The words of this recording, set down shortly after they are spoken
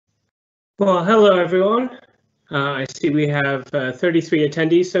Well, hello everyone. I see we have 33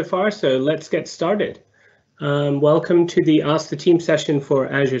 attendees so far, so let's get started. Welcome to the Ask the Team session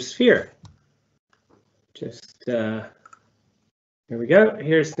for Azure Sphere. Here we go.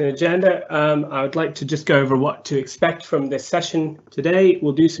 Here's the agenda. I would like to just go over what to expect from this session today.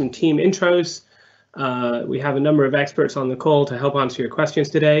 We'll do some team intros. We have a number of experts on the call to help answer your questions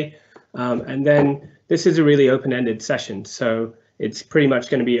today. And then this is a really open-ended session, so it's pretty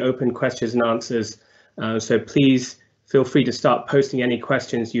much going to be open questions and answers. So please feel free to start posting any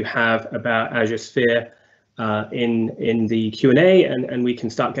questions you have about Azure Sphere in the Q&A, and we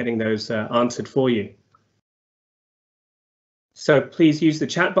can start getting those answered for you. So please use the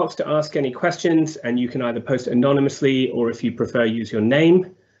chat box to ask any questions, and you can either post anonymously or, if you prefer, use your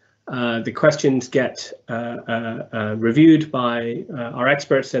name. The questions get reviewed by our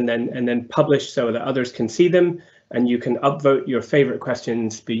experts and then published so that others can see them, and you can upvote your favorite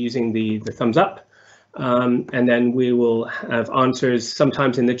questions by using the thumbs up. And then we will have answers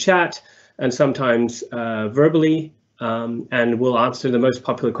sometimes in the chat and sometimes verbally, and we'll answer the most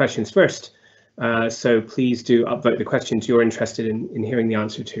popular questions first. So please do upvote the questions you're interested in hearing the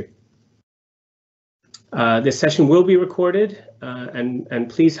answer to. This session will be recorded, and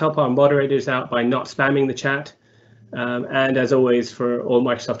please help our moderators out by not spamming the chat. And as always, for all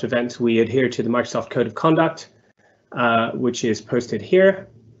Microsoft events, we adhere to the Microsoft Code of Conduct, which is posted here.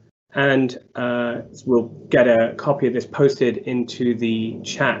 And we'll get a copy of this posted into the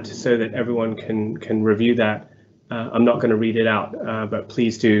chat so that everyone can review that. I'm not going to read it out, but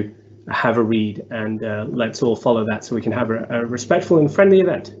please do have a read, and let's all follow that so we can have a respectful and friendly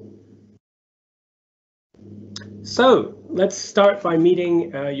event. So let's start by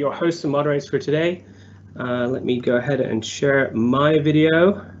meeting your hosts and moderators for today. Let me go ahead and share my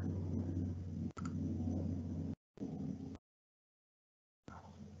video.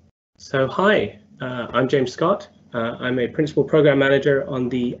 So hi, I'm James Scott. I'm a principal program manager on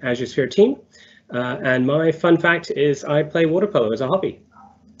the Azure Sphere team. And my fun fact is I play water polo as a hobby.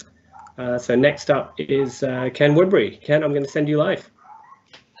 So next up is Ken Woodbury. Ken, I'm going to send you live.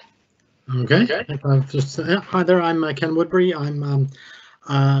 Okay. Hi there, I'm Ken Woodbury. I'm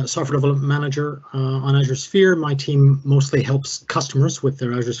software development manager on Azure Sphere. My team mostly helps customers with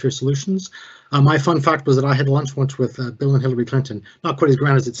their Azure Sphere solutions. My fun fact was that I had lunch once with Bill and Hillary Clinton. Not quite as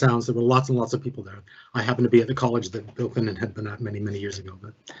grand as it sounds. There were lots and lots of people there. I happened to be at the college that Bill Clinton had been at many, many years ago,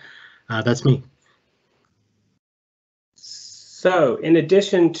 but that's me. So in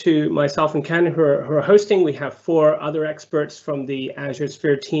addition to myself and Ken who are hosting, we have 4 other experts from the Azure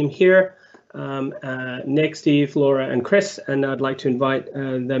Sphere team here. Nick, Steve, Laura, and Chris, and I'd like to invite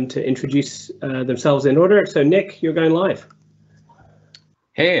them to introduce themselves in order. So Nick, you're going live.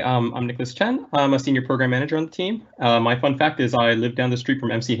 Hey, I'm Nicholas Chen. I'm a senior program manager on the team. My fun fact is I live down the street from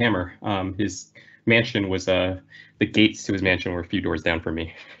MC Hammer. His mansion was, the gates to his mansion were a few doors down from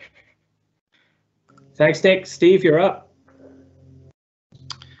me. Thanks, Nick. Steve, you're up.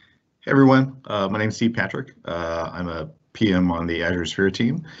 Hey everyone, my name is Steve Patrick. I'm a PM on the Azure Sphere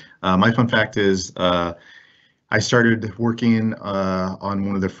team. My fun fact is I started working on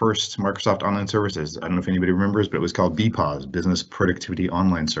one of the first Microsoft online services. I don't know if anybody remembers, but it was called BPOS, Business Productivity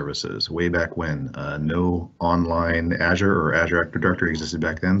Online Services, way back when. No online Azure or Azure Active Directory existed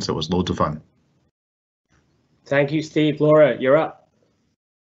back then, so it was loads of fun. Thank you, Steve. Laura, you're up.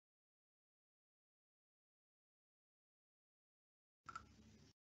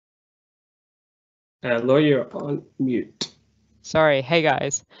 Laura, you're on mute. Sorry, hey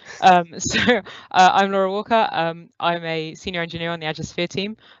guys. I'm Laura Walker. I'm a senior engineer on the Azure Sphere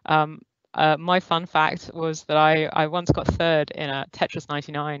team. My fun fact was that I once got 3rd in a Tetris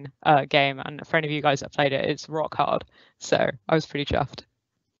 99 game, and for any of you guys that played it, it's rock hard. So I was pretty chuffed.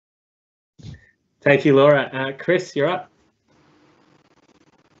 Thank you, Laura. Chris, you're up.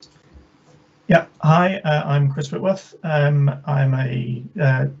 Yeah, hi, I'm Chris Whitworth. I'm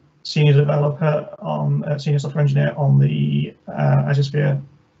a senior developer senior software engineer on the Azure Sphere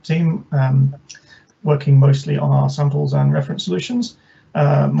team, working mostly on our samples and reference solutions.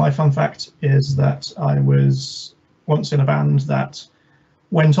 My fun fact is that I was once in a band that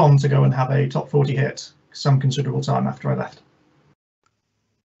went on to go and have a top 40 hit some considerable time after I left.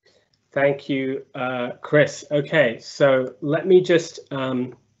 Thank you, Chris. Okay, so let me just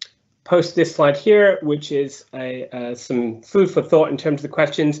post this slide here, which is some food for thought in terms of the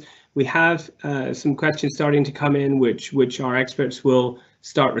questions. We have some questions starting to come in, which our experts will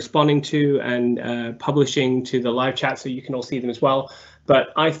start responding to and publishing to the live chat, so you can all see them as well.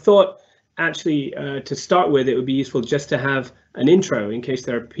 But I thought actually to start with, it would be useful just to have an intro in case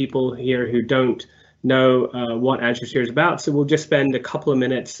there are people here who don't know what Azure Sphere is about. So we'll just spend a couple of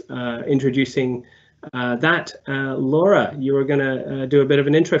minutes introducing that. Laura, you were going to do a bit of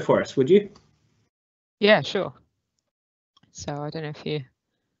an intro for us, would you? Yeah, sure. So I don't know if you...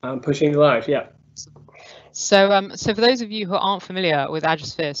 I'm pushing live, yeah. So for those of you who aren't familiar with Azure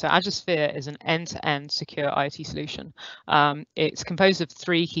Sphere, so Azure Sphere is an end-to-end secure IoT solution. It's composed of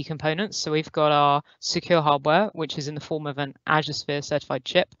 3 key components. So we've got our secure hardware, which is in the form of an Azure Sphere certified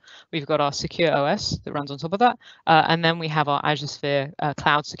chip. We've got our secure OS that runs on top of that. And then we have our Azure Sphere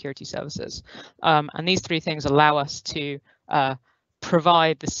cloud security services. And these 3 things allow us to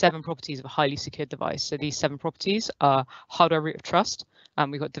provide the 7 properties of a highly secured device. So these 7 properties are hardware root of trust.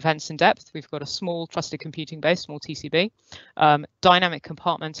 We've got defense in depth. We've got a small trusted computing base, small TCB, dynamic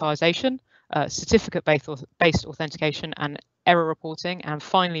compartmentalization, certificate-based authentication, and error reporting, and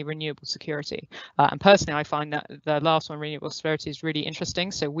finally renewable security. And personally, I find that the last one, renewable security, is really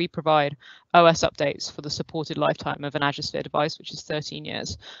interesting. So we provide OS updates for the supported lifetime of an Azure Sphere device, which is 13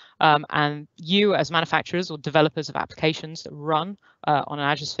 years. And you, as manufacturers or developers of applications that run on an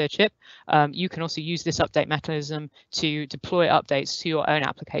Azure Sphere chip, you can also use this update mechanism to deploy updates to your own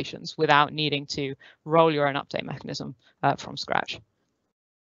applications without needing to roll your own update mechanism from scratch.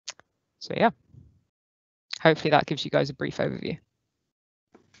 So yeah, hopefully that gives you guys a brief overview.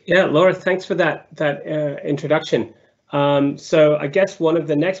 Yeah, Laura, thanks for that introduction. So I guess one of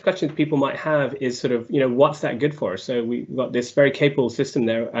the next questions people might have is sort of, what's that good for? So we've got this very capable system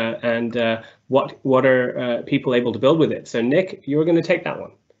there, and what are people able to build with it? So Nick, you're going to take that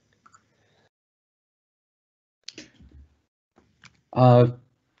one.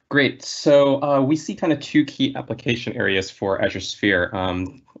 Great. So we see kind of 2 key application areas for Azure Sphere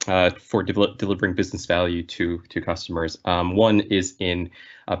for delivering business value to customers. One is in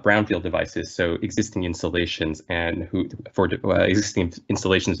brownfield devices, so existing installations, and for existing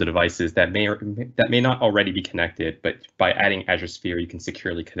installations of devices that may not already be connected, but by adding Azure Sphere, you can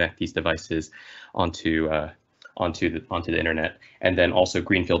securely connect these devices onto the internet. And then also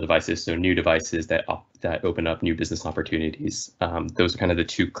greenfield devices, so new devices that open up new business opportunities. Those are kind of the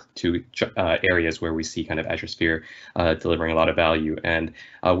two areas where we see kind of Azure Sphere delivering a lot of value. And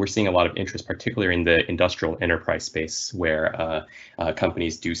we're seeing a lot of interest, particularly in the industrial enterprise space, where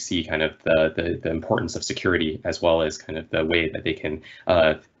companies do see kind of the importance of security, as well as kind of the way that they can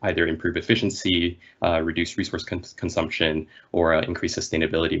either improve efficiency, reduce resource consumption, or increase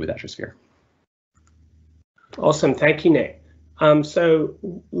sustainability with Azure Sphere. Awesome, thank you, Nick. So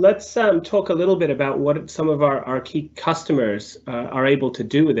let's talk a little bit about what some of our key customers are able to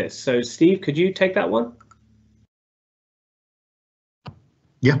do with this. So Steve, could you take that one?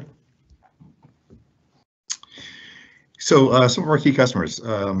 Yeah. So some of our key customers,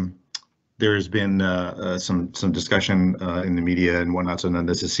 there's been some discussion in the media and whatnot, so none of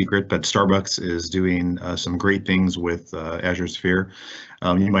this is secret, but Starbucks is doing some great things with Azure Sphere.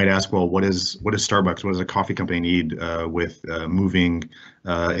 You might ask, well, what is Starbucks? What does a coffee company need with moving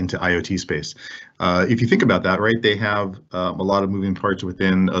into IoT space? If you think about that, right, they have a lot of moving parts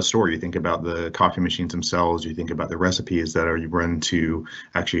within a store. You think about the coffee machines themselves. You think about the recipes that are run to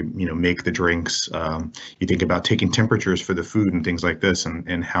actually, make the drinks. You think about taking temperatures for the food and things like this,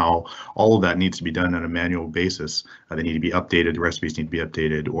 and how all of that needs to be done on a manual basis. They need to be updated. The recipes need to be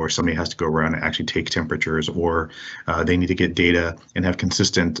updated, or somebody has to go around and actually take temperatures, or they need to get data and have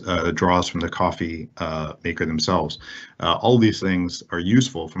consistent draws from the coffee maker themselves. All of these things are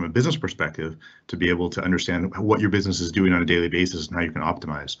useful from a business perspective to be able to understand what your business is doing on a daily basis and how you can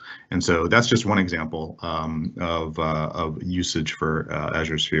optimize. And so that's just one example of usage for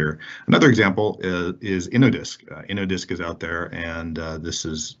Azure Sphere. Another example is InnoDisk. InnoDisk is out there, and this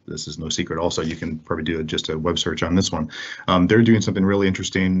is no secret. Also, you can probably do just a web search on this one. They're doing something really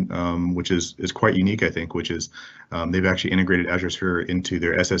interesting, which is quite unique, I think, which is they've actually integrated Azure Sphere into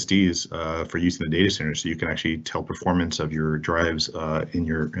their SSDs for use in the data center, so you can actually tell performance of your drives in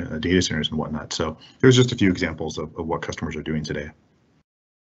your data centers and whatnot. So there's just a few examples of what customers are doing today.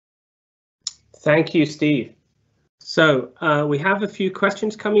 Thank you, Steve. So we have a few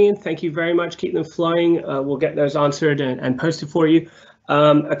questions coming in. Thank you very much. Keep them flowing. We'll get those answered and posted for you.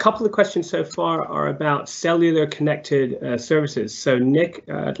 A couple of questions so far are about cellular connected services. So Nick,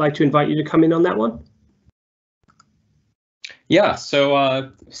 I'd like to invite you to come in on that one. Yeah,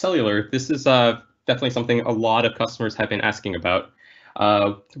 so cellular, this is definitely something a lot of customers have been asking about.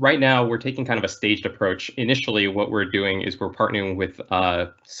 Right now, we're taking kind of a staged approach. Initially, what we're doing is we're partnering with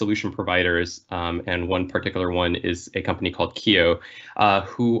solution providers, and one particular one is a company called Kio,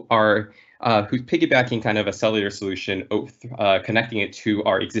 who are who's piggybacking kind of a cellular solution, connecting it to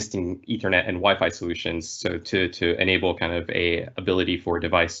our existing Ethernet and Wi-Fi solutions, so to enable kind of a ability for a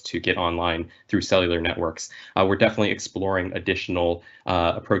device to get online through cellular networks. We're definitely exploring additional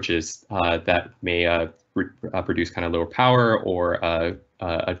approaches that may produce kind of lower power or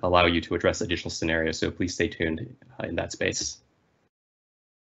allow you to address additional scenarios. So please stay tuned in that space.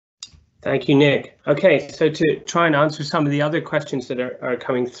 Thank you, Nick. Okay, so to try and answer some of the other questions that are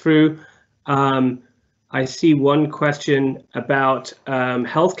coming through, I see one question about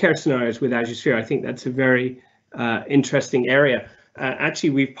healthcare scenarios with Azure Sphere. I think that's a very interesting area. Actually,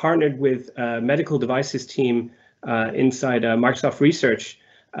 we've partnered with a medical devices team inside Microsoft Research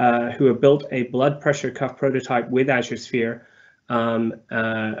who have built a blood pressure cuff prototype with Azure Sphere. And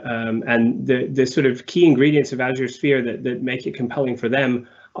the sort of key ingredients of Azure Sphere that make it compelling for them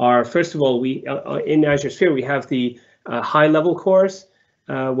are, first of all, we in Azure Sphere, we have the high-level cores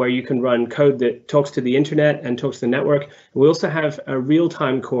where you can run code that talks to the internet and talks to the network. We also have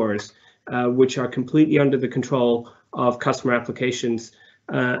real-time cores, which are completely under the control of customer applications.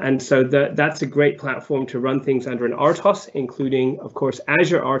 And so that's a great platform to run things under an RTOS, including, of course,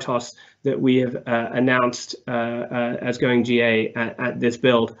 Azure RTOS that we have announced as going GA at this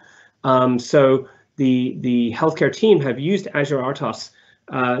build. So the healthcare team have used Azure RTOS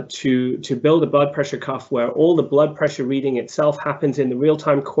to build a blood pressure cuff where all the blood pressure reading itself happens in the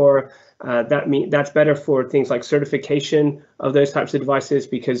real-time core. That's better for things like certification of those types of devices,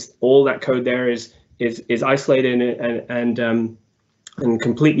 because all that code there is isolated and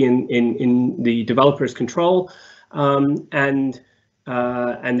completely in the developer's control, and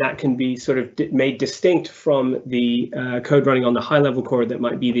that can be sort of made distinct from the code running on the high-level core that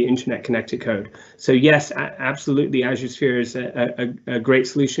might be the internet-connected code. So yes, absolutely, Azure Sphere is a great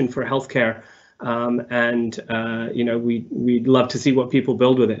solution for healthcare, and you know, we'd love to see what people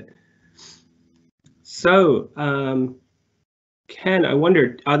build with it. So Ken, I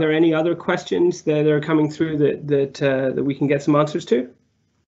wondered, are there any other questions that are coming through that we can get some answers to?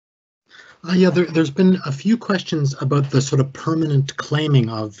 Yeah, there's been a few questions about the sort of permanent claiming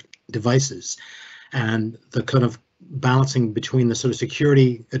of devices and the kind of balancing between the sort of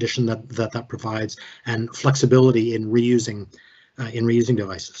security addition that provides and flexibility in reusing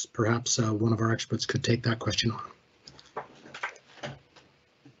devices. Perhaps one of our experts could take that question on.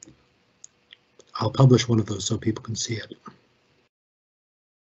 I'll publish one of those so people can see it.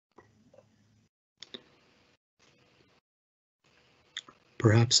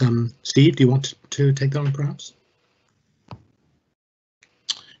 Perhaps, Steve, do you want to take that one, perhaps?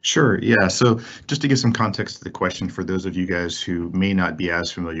 Sure, yeah. So just to give some context to the question for those of you guys who may not be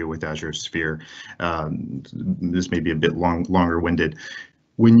as familiar with Azure Sphere, this may be a bit longer-winded.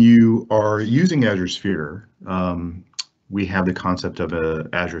 When you are using Azure Sphere, we have the concept of a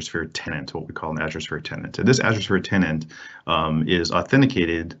Azure Sphere tenant, what we call an Azure Sphere tenant. And this Azure Sphere tenant is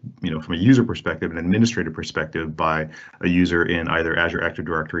authenticated, from a user perspective, an administrator perspective, by a user in either Azure Active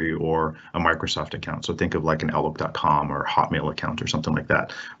Directory or a Microsoft account. So think of like an Outlook.com or Hotmail account or something like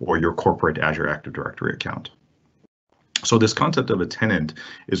that, or your corporate Azure Active Directory account. So this concept of a tenant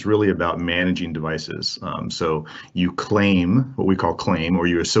is really about managing devices. So you claim, what we call claim, or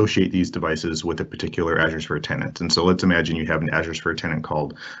you associate these devices with a particular Azure Sphere tenant. And so let's imagine you have an Azure Sphere tenant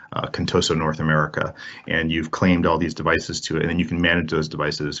called Contoso North America, and you've claimed all these devices to it, and then you can manage those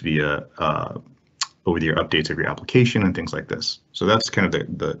devices via over your updates of your application and things like this. So that's kind of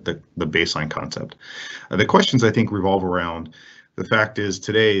the baseline concept. The questions, I think, revolve around the fact is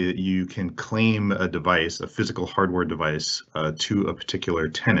today that you can claim a device, a physical hardware device, to a particular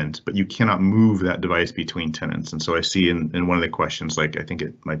tenant, but you cannot move that device between tenants. And so I see in one of the questions, like I think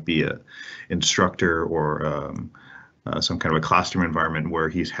it might be a instructor or some kind of a classroom environment where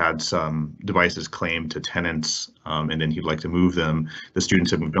he's had some devices claimed to tenants, and then he'd like to move them. The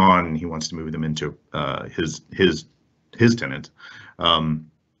students have moved on, and he wants to move them into his tenant.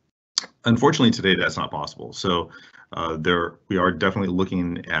 Unfortunately, today that's not possible. So we are definitely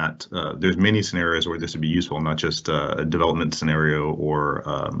looking at, there's many scenarios where this would be useful, not just a development scenario or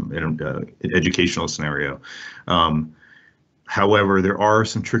an educational scenario. However, there are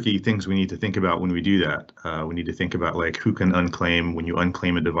some tricky things we need to think about when we do that. We need to think about like who can unclaim. When you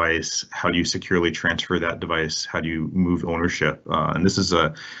unclaim a device, how do you securely transfer that device? How do you move ownership? And this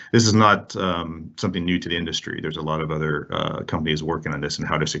is not something new to the industry. There's a lot of other companies working on this and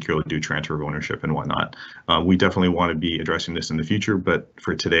how to securely do transfer of ownership and whatnot. We definitely want to be addressing this in the future, but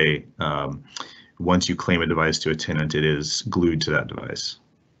for today, once you claim a device to a tenant, it is glued to that device.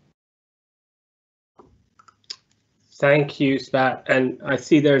 Thank you, Spat. And I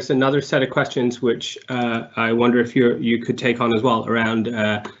see there's another set of questions which I wonder if you could take on as well around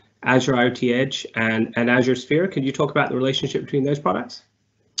Azure IoT Edge and Azure Sphere. Could you talk about the relationship between those products?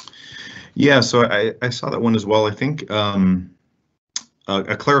 Yeah, so I saw that one as well. I think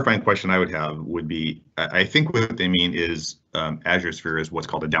a clarifying question I would have would be, I think what they mean is Azure Sphere is what's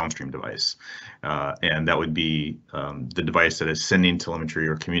called a downstream device. And that would be the device that is sending telemetry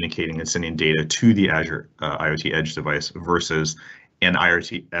or communicating and sending data to the Azure IoT Edge device versus an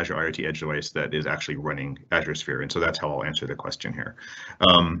Azure IoT Edge device that is actually running Azure Sphere. And so that's how I'll answer the question here.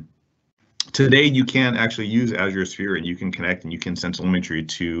 Today, you can actually use Azure Sphere and you can connect and you can send telemetry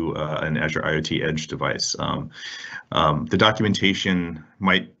to an Azure IoT Edge device. The documentation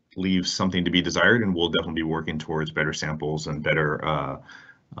might leave something to be desired, and we'll definitely be working towards better samples and better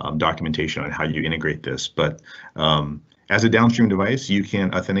documentation on how you integrate this. But as a downstream device, you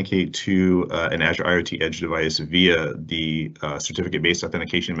can authenticate to an Azure IoT Edge device via the certificate-based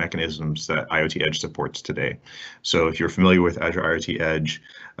authentication mechanisms that IoT Edge supports today. So if you're familiar with Azure IoT Edge,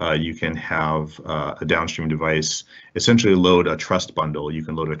 you can have a downstream device essentially load a trust bundle. You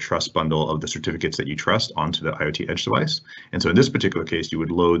can load a trust bundle of the certificates that you trust onto the IoT Edge device. And so in this particular case, you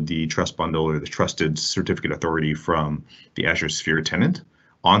would load the trust bundle or the trusted certificate authority from the Azure Sphere tenant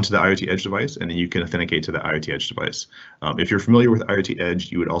onto the IoT Edge device, and then you can authenticate to the IoT Edge device. If you're familiar with IoT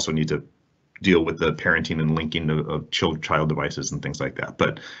Edge, you would also need to deal with the parenting and linking of child devices and things like that.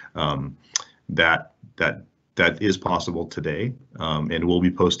 But that is possible today, and we'll be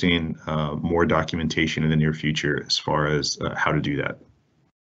posting more documentation in the near future as far as how to do that.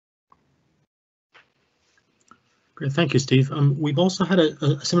 Great, thank you, Steve. We've also had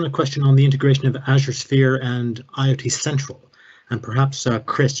a similar question on the integration of Azure Sphere and IoT Central. And perhaps,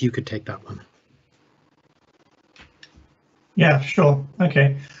 Chris, you could take that one. Yeah, sure.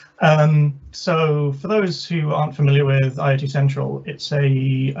 Okay. So for those who aren't familiar with IoT Central, it's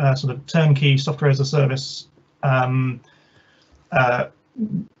a sort of turnkey software as a service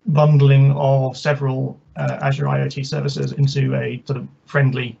bundling of several Azure IoT services into a sort of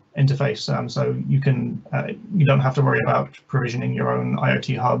friendly interface. So you don't have to worry about provisioning your own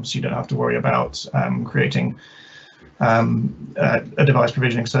IoT hubs. You don't have to worry about creating a device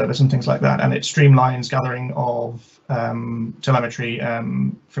provisioning service and things like that, and it streamlines gathering of telemetry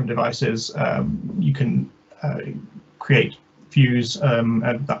from devices. You can create views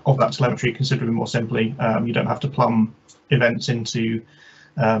of that telemetry considerably more simply. You don't have to plumb events into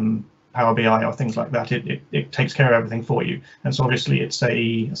Power BI or things like that. It takes care of everything for you, and so obviously it's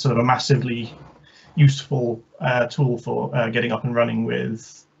a sort of a massively useful tool for getting up and running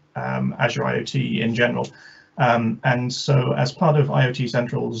with Azure IoT in general. And so as part of IoT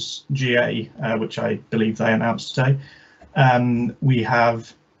Central's GA, which I believe they announced today, we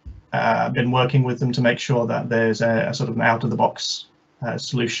have been working with them to make sure that there's a sort of an out-of-the-box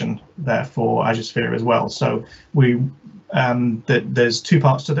solution there for Azure Sphere as well. So there's two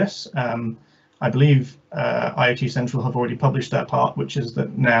parts to this. I believe IoT Central have already published their part, which is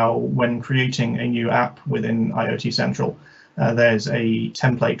that now when creating a new app within IoT Central, there's a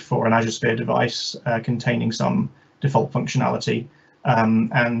template for an Azure Sphere device containing some default functionality,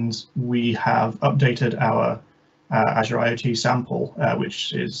 and we have updated our Azure IoT sample,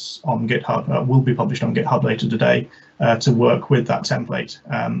 which is on GitHub, will be published on GitHub later today, to work with that template.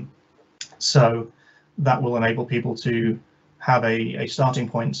 So that will enable people to have a starting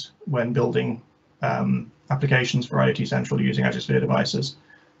point when building applications for IoT Central using Azure Sphere devices.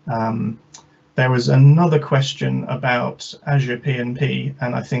 There was another question about Azure PNP,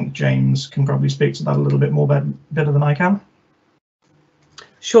 and I think James can probably speak to that a little bit more better than I can.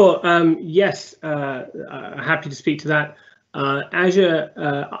 Sure. Yes, happy to speak to that. Azure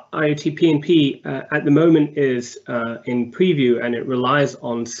IoT PNP at the moment is in preview, and it relies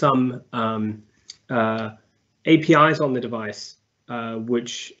on some APIs on the device,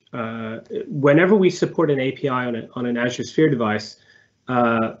 which whenever we support an API on an Azure Sphere device,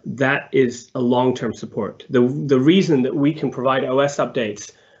 that is a long-term support. The reason that we can provide OS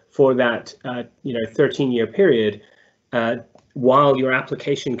updates for that 13-year period while your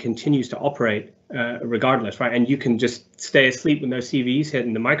application continues to operate regardless, right? And you can just stay asleep when those CVEs hit,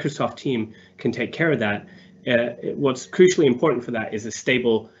 and the Microsoft team can take care of that. What's crucially important for that is a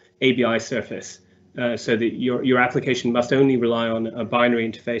stable ABI surface, so that your application must only rely on a binary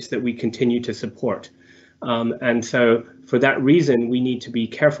interface that we continue to support. And so for that reason, we need to be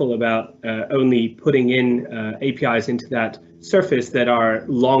careful about only putting in APIs into that surface that are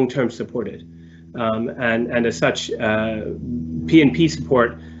long-term supported. And as such, PNP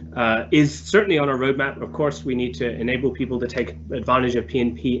support is certainly on our roadmap. Of course, we need to enable people to take advantage of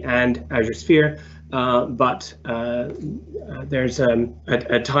PNP and Azure Sphere, but there's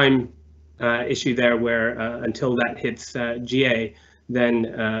a time issue there where until that hits GA,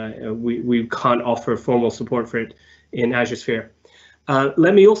 then we can't offer formal support for it in Azure Sphere.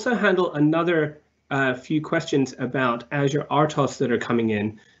 Let me also handle another few questions about Azure RTOS that are coming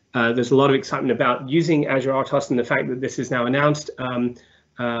in. There's a lot of excitement about using Azure RTOS and the fact that this is now announced,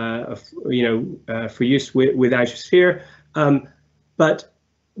 for use with Azure Sphere. But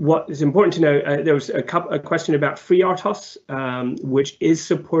what is important to know, there was a question about FreeRTOS, which is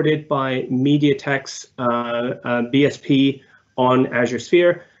supported by MediaTek's BSP on Azure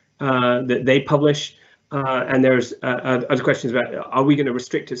Sphere that they publish. And there's other questions about, are we going to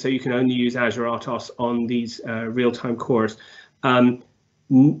restrict it so you can only use Azure RTOS on these real-time cores?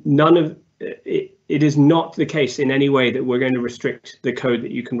 None of it is not the case in any way that we're going to restrict the code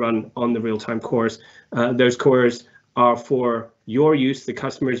that you can run on the real-time cores. Those cores are for your use, the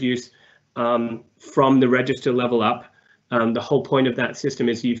customer's use, from the register level up. The whole point of that system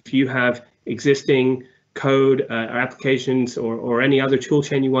is if you have existing code or applications or any other tool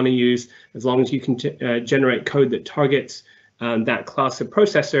chain you want to use, as long as you can generate code that targets that class of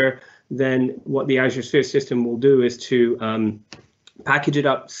processor, then what the Azure Sphere system will do is to package it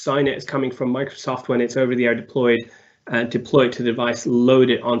up, sign it as coming from Microsoft when it's over the air deployed, deploy it to the device, load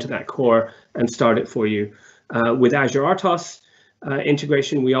it onto that core and start it for you. With Azure RTOS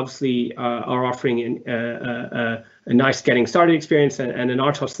integration, we obviously are offering a nice getting started experience and an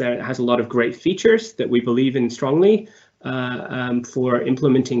RTOS there that has a lot of great features that we believe in strongly for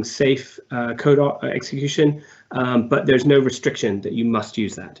implementing safe code execution, but there's no restriction that you must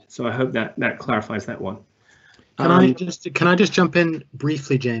use that. So I hope that clarifies that one. Can I just jump in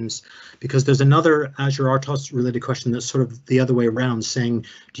briefly, James, because there's another Azure RTOS related question that's sort of the other way around, saying,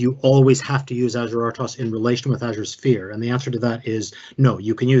 do you always have to use Azure RTOS in relation with Azure Sphere? And the answer to that is no,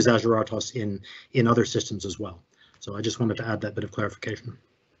 you can use Azure RTOS in other systems as well. So I just wanted to add that bit of clarification.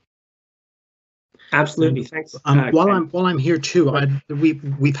 Absolutely, thanks. While I'm here too,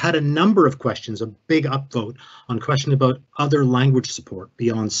 we've had a number of questions, a big upvote on question about other language support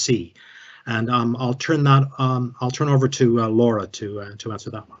beyond C. And I'll turn over to Laura to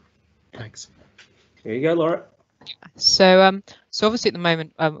answer that one. Thanks. Here you go, Laura. So obviously at the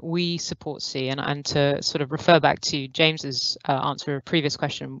moment we support C, and to sort of refer back to James's answer to a previous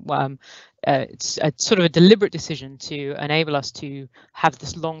question, it's a sort of a deliberate decision to enable us to have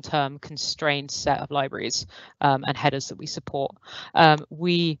this long-term constrained set of libraries and headers that we support.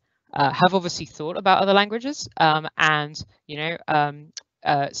 We have obviously thought about other languages, and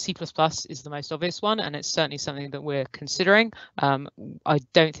C++ is the most obvious one, and it's certainly something that we're considering. I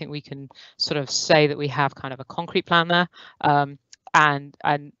don't think we can sort of say that we have kind of a concrete plan there. And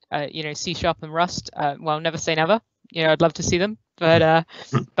C# and Rust, well, never say never. I'd love to see them, but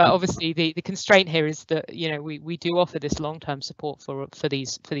obviously the constraint here is that we do offer this long-term support for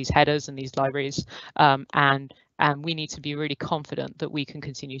these headers and these libraries, and we need to be really confident that we can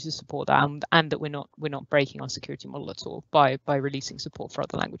continue to support that, and that we're not breaking our security model at all by releasing support for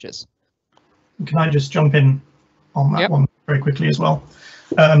other languages. Can I just jump in on that one very quickly as well?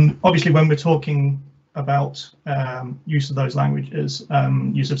 Obviously, when we're talking about use of those languages,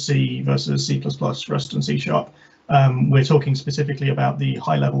 use of C versus C++, Rust and C#, we're talking specifically about the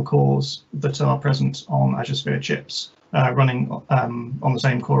high-level cores that are present on Azure Sphere chips running on the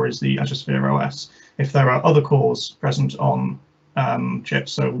same core as the Azure Sphere OS. If there are other cores present on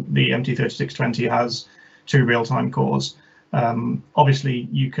chips, so the MT3620 has 2 real-time cores, obviously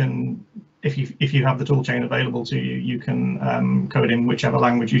you can, if you have the toolchain available to you, you can code in whichever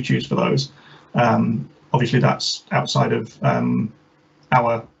language you choose for those. Obviously that's outside of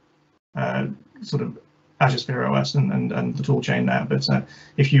our sort of Azure Sphere OS and the toolchain there, but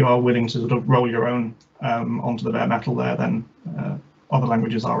if you are willing to sort of roll your own onto the bare metal there, then other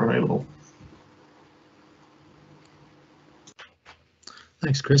languages are available.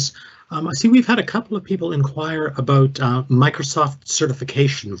 Thanks, Chris. I see we've had a couple of people inquire about Microsoft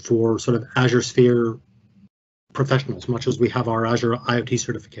certification for sort of Azure Sphere professionals, much as we have our Azure IoT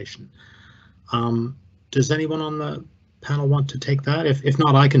certification. Does anyone on the panel want to take that? If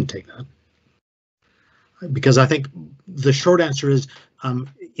not, I can take that. Because I think the short answer is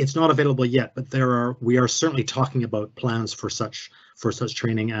it's not available yet, but we are certainly talking about plans for such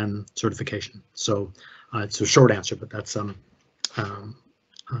training and certification. So it's a short answer, but that's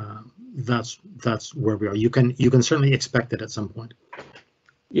where we are. You can certainly expect it at some point.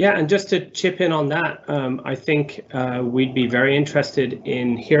 Yeah, and just to chip in on that, I think we'd be very interested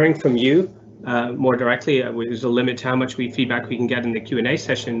in hearing from you more directly. There's a limit to how much feedback we can get in the Q&A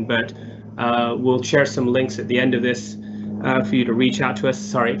session, but we'll share some links at the end of this for you to reach out to us.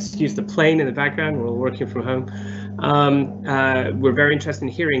 Sorry, excuse the plane in the background. We're all working from home. We're very interested in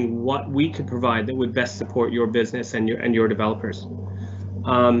hearing what we could provide that would best support your business and your developers.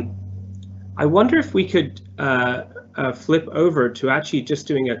 I wonder if we could flip over to actually just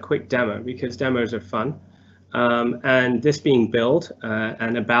doing a quick demo, because demos are fun. And this being build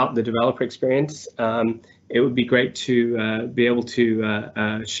and about the developer experience, it would be great to be able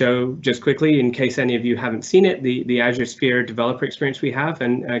to show just quickly, in case any of you haven't seen it, the Azure Sphere developer experience we have.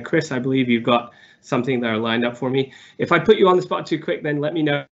 And Chris, I believe you've got something that are lined up for me. If I put you on the spot too quick, then let me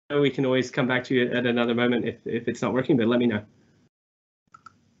know. We can always come back to you at another moment if it's not working, but let me know.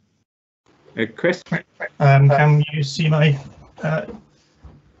 Chris? Can you see my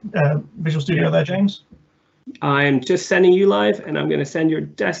Visual Studio there, James? I'm just sending you live, and I'm going to send your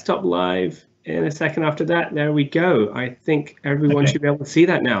desktop live in a second after that. There we go. I think everyone should be able to see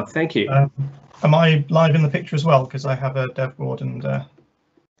that now. Thank you. Am I live in the picture as well? Because I have a dev board and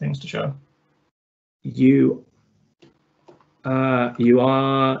things to show. You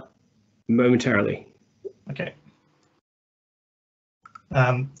are momentarily. Okay.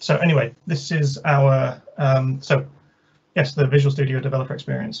 So anyway, this is our so yes, the Visual Studio developer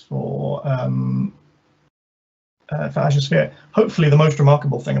experience for Azure Sphere. Hopefully, the most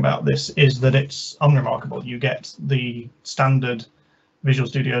remarkable thing about this is that it's unremarkable. You get the standard Visual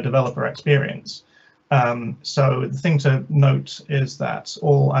Studio developer experience. So the thing to note is that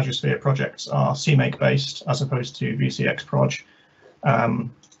all Azure Sphere projects are CMake based as opposed to VCX proj.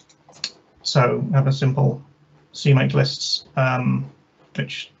 So have a simple CMake lists,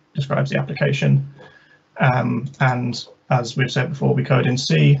 which describes the application. And as we've said before, we code in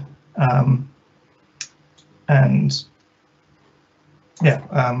C. And yeah,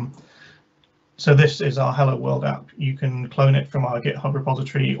 so this is our Hello World app. You can clone it from our GitHub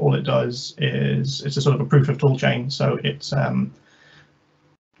repository. All it does is it's a sort of a proof of tool chain. So it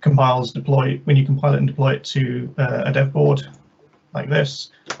compiles, when you compile it and deploy it to a dev board like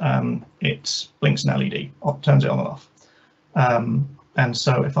this, it blinks an LED, turns it on and off. And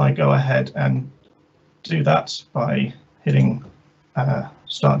so if I go ahead and do that by hitting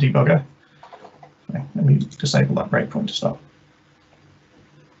Start Debugger, okay, let me disable that breakpoint to start.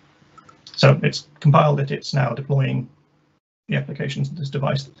 So it's compiled it, it's now deploying the applications to this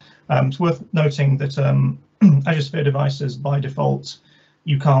device. It's worth noting that Azure Sphere devices, by default,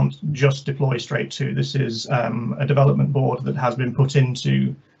 you can't just deploy straight to. This is a development board that has been put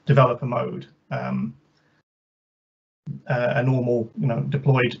into developer mode. A normal,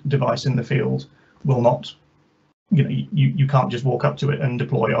 deployed device in the field will not, you can't just walk up to it and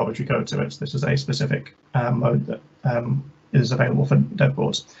deploy arbitrary code to it. This is a specific mode that is available for dev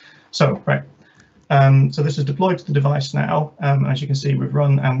boards. So, right. So this is deployed to the device now. As you can see, we've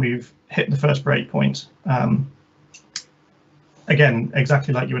run and we've hit the first breakpoint. Again,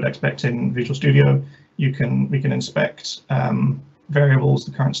 exactly like you would expect in Visual Studio, we can inspect variables,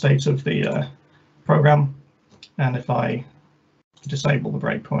 the current state of the program. And if I disable the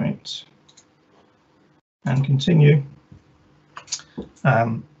breakpoint and continue,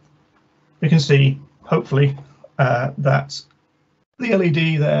 we can see, hopefully, that the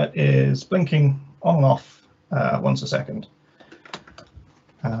LED there is blinking on and off once a second.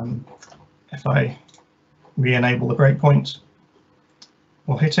 If I re-enable the breakpoint,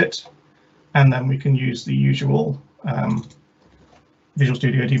 we'll hit it, and then we can use the usual Visual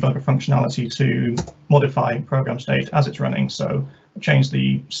Studio debugger functionality to modify program state as it's running. So change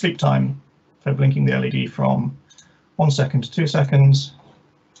the sleep time for blinking the LED from 1 second to 2 seconds,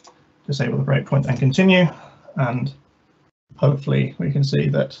 disable the breakpoint and continue, and hopefully we can see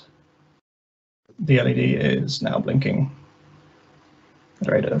that the LED is now blinking at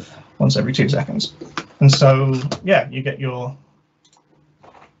a rate of once every 2 seconds. And so, yeah, you get your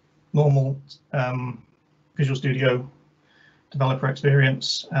normal Visual Studio developer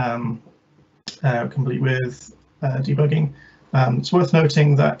experience, complete with debugging. It's worth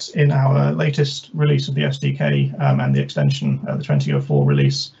noting that in our latest release of the SDK and the extension, the 2004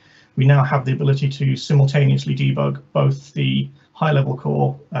 release, we now have the ability to simultaneously debug both the high-level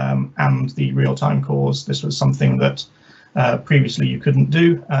core and the real-time cores. This was something that previously you couldn't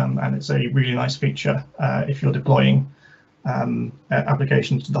do, and it's a really nice feature if you're deploying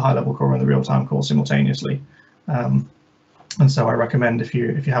applications to the high-level core and the real-time core simultaneously. And so I recommend, if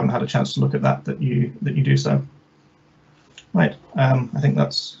you haven't had a chance to look at that, that you do so. Right, I think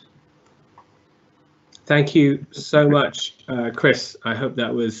that's. Thank you so much, Chris. I hope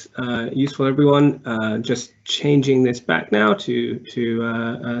that was useful, everyone. Just changing this back now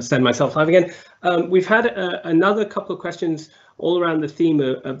to send myself live again. We've had another couple of questions all around the theme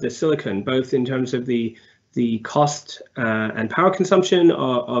of the silicon, both in terms of the cost and power consumption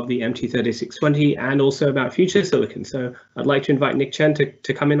of the MT3620 and also about future silicon. So I'd like to invite Nick Chen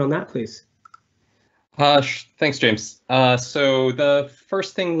to come in on that, please. Thanks, James. So the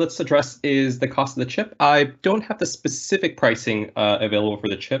first thing let's address is the cost of the chip. I don't have the specific pricing available for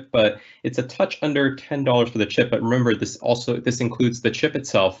the chip, but it's a touch under $10 for the chip. But remember, this includes the chip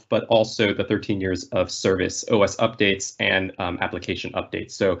itself, but also the 13 years of service, OS updates, and application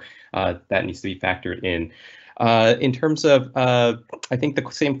updates. So that needs to be factored in. In terms of, I think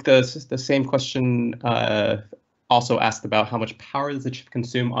the same question also asked about how much power does the chip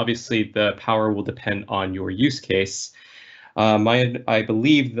consume. Obviously, the power will depend on your use case. I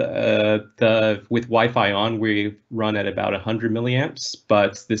believe with Wi-Fi on, we run at about 100 milliamps,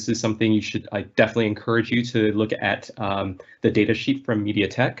 but this is something I definitely encourage you to look at the data sheet from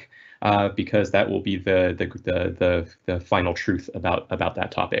MediaTek, because that will be the final truth about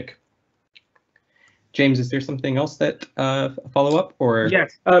that topic. James, is there something else that follow up or?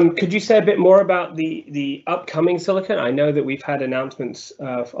 Yes. Could you say a bit more about the upcoming silicon? I know that we've had announcements,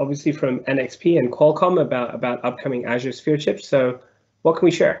 obviously from NXP and Qualcomm about upcoming Azure Sphere chips. So, what can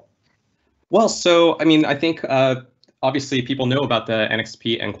we share? Well, so I mean, I think obviously people know about the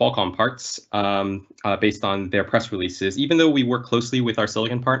NXP and Qualcomm parts based on their press releases. Even though we work closely with our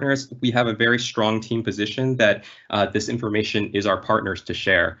silicon partners, we have a very strong team position that this information is our partners to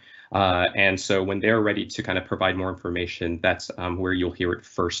share. And so when they're ready to kind of provide more information, that's where you'll hear it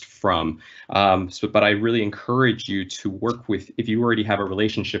first from. But I really encourage you to work with, if you already have a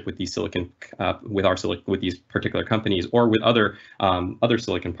relationship with these with these particular companies or with other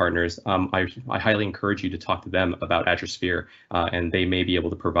silicon partners, I highly encourage you to talk to them about Azure Sphere, and they may be able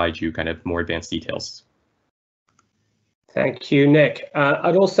to provide you kind of more advanced details. Thank you, Nick.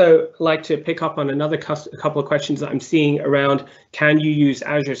 I'd also like to pick up on another couple of questions that I'm seeing around, can you use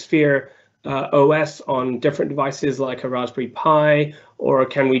Azure Sphere OS on different devices like a Raspberry Pi, or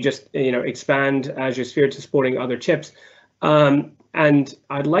can we just expand Azure Sphere to supporting other chips? And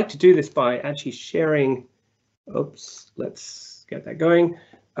I'd like to do this by actually sharing, let's get that going,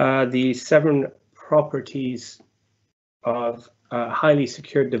 the 7 properties of highly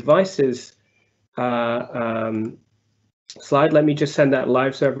secured devices slide. Let me just send that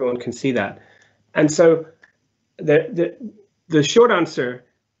live so everyone can see that. And so the short answer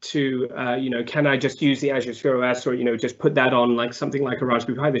to can I just use the Azure Sphere OS or just put that on like something like a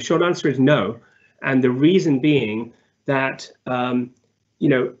Raspberry Pi? The short answer is no, and the reason being that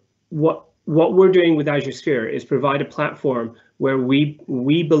what we're doing with Azure Sphere is provide a platform where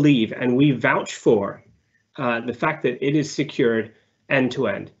we believe and we vouch for the fact that it is secured end to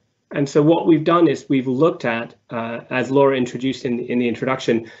end. And so what we've done is we've looked at, as Laura introduced in the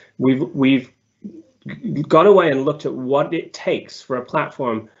introduction, we've gone away and looked at what it takes for a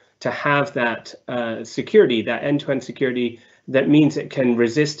platform to have that security, that end-to-end security that means it can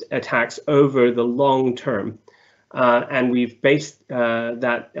resist attacks over the long term. And we've based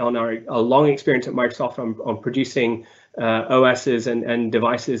that on a long experience at Microsoft on producing OSs and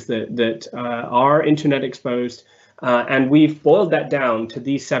devices that are internet exposed. And we've boiled that down to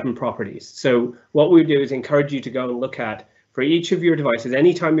these 7 properties. So what we do is encourage you to go and look at, for each of your devices,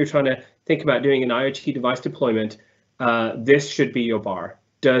 anytime you're trying to think about doing an IoT device deployment, this should be your bar.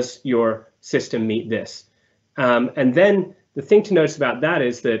 Does your system meet this? And then the thing to notice about that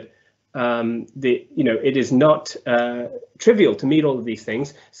is that it is not trivial to meet all of these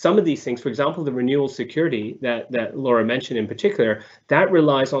things. Some of these things, for example, the renewal security that Laura mentioned in particular, that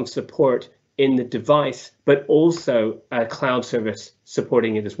relies on support in the device, but also a cloud service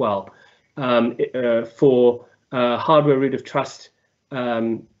supporting it as well. For hardware root of trust,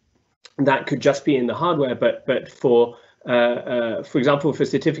 that could just be in the hardware, but for example, for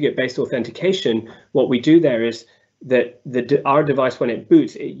certificate-based authentication, what we do there is that our device, when it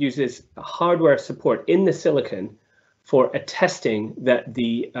boots, it uses hardware support in the silicon for attesting that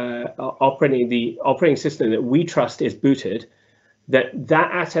the operating system that we trust is booted.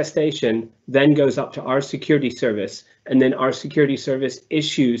 That attestation then goes up to our security service, and then our security service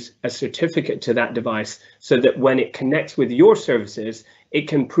issues a certificate to that device so that when it connects with your services, it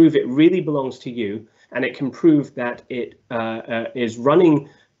can prove it really belongs to you, and it can prove that it is running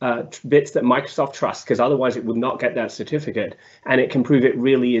bits that Microsoft trusts, because otherwise it would not get that certificate, and it can prove it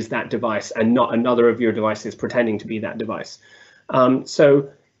really is that device and not another of your devices pretending to be that device. So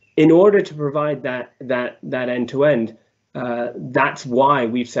in order to provide that end-to-end, that's why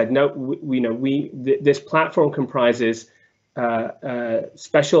we've said no. This platform comprises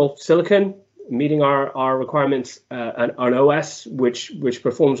special silicon meeting our requirements, an OS which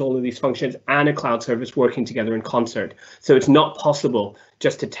performs all of these functions, and a cloud service working together in concert. So it's not possible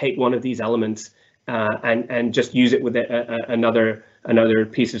just to take one of these elements and just use it with another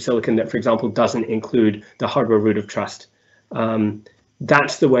piece of silicon that, for example, doesn't include the hardware root of trust.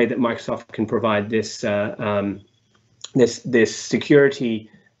 that's the way that Microsoft can provide this this security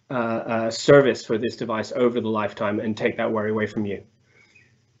service for this device over the lifetime and take that worry away from you.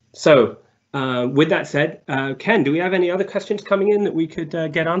 So with that said, Ken, do we have any other questions coming in that we could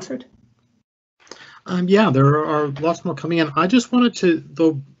get answered? Yeah, there are lots more coming in. I just wanted to,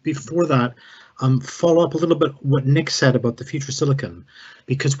 though, before that, follow up a little bit what Nick said about the future silicon,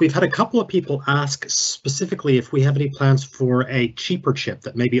 because we've had a couple of people ask specifically if we have any plans for a cheaper chip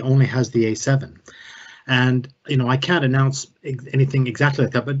that maybe only has the A7. And, you know, I can't announce anything exactly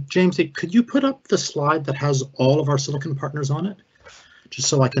like that, but James, could you put up the slide that has all of our silicon partners on it? Just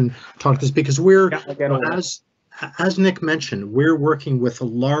so I can talk to this, because we're, as Nick mentioned, we're working with a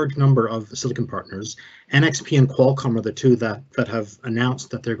large number of silicon partners. NXP and Qualcomm are the two that have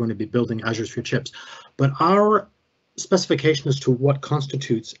announced that they're going to be building Azure Sphere chips. But our specification as to what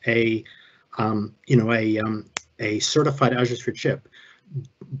constitutes a certified Azure Sphere chip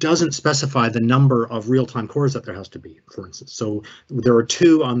doesn't specify the number of real-time cores that there has to be, for instance. So there are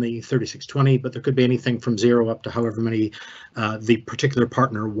 2 on the 3620, but there could be anything from 0 up to however many the particular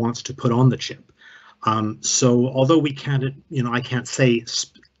partner wants to put on the chip. So although we can't, I can't say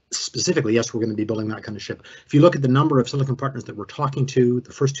specifically, yes, we're going to be building that kind of chip. If you look at the number of silicon partners that we're talking to,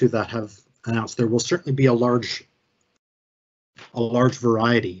 the first 2 that have announced, there will certainly be a large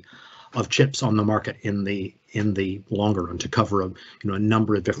variety of chips on the market in the longer run to cover a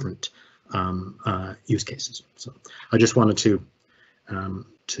number of different use cases. So I just wanted to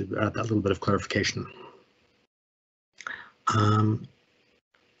add that little bit of clarification.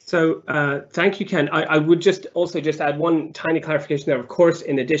 So thank you, Ken. I would also add one tiny clarification there. Of course,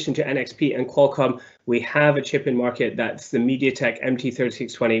 in addition to NXP and Qualcomm, we have a chip in market that's the MediaTek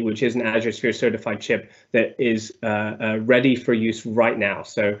MT3620, which is an Azure Sphere certified chip that is ready for use right now.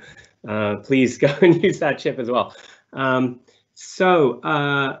 So please go and use that chip as well.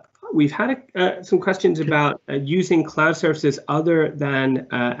 We've had some questions about using cloud services other than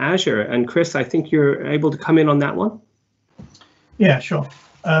Azure. And Chris, I think you're able to come in on that one. Yeah, sure.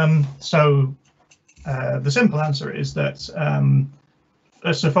 The simple answer is that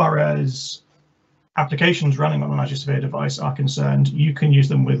so far as applications running on an Azure Sphere device are concerned, you can use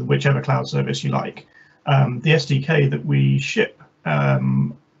them with whichever cloud service you like. The SDK that we ship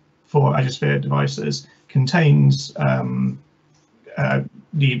for Azure Sphere devices contains the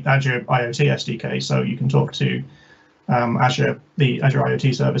Azure IoT SDK, so you can talk to the Azure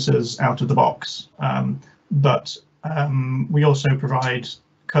IoT services out of the box. But we also provide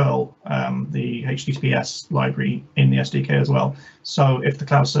curl, the HTTPS library in the SDK as well. So if the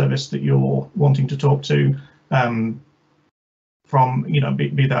cloud service that you're wanting to talk to from,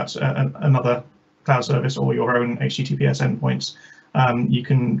 be that another cloud service or your own HTTPS endpoints, you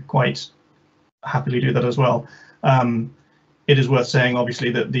can quite happily do that as well. It is worth saying,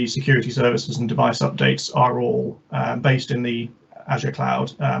 obviously, that the security services and device updates are all based in the Azure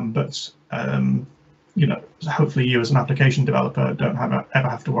cloud, but hopefully you as an application developer don't ever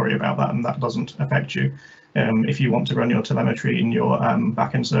have to worry about that, and that doesn't affect you. If you want to run your telemetry in your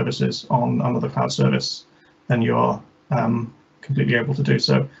backend services on another cloud service, then you're completely able to do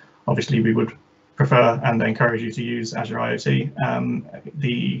so. Obviously, we would prefer and encourage you to use Azure IoT.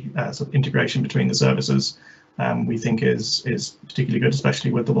 The sort of integration between the services we think is particularly good,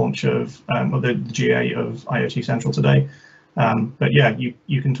 especially with the launch of the GA of IoT Central today. But yeah,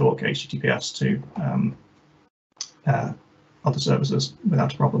 you can talk HTTPS to other services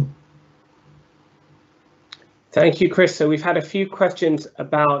without a problem. Thank you, Chris. So we've had a few questions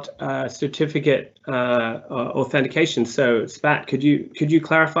about certificate authentication. So Spat, could you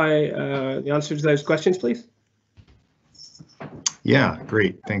clarify the answer to those questions, please? Yeah,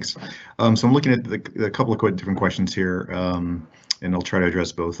 great, thanks. So I'm looking at the couple of different questions here, and I'll try to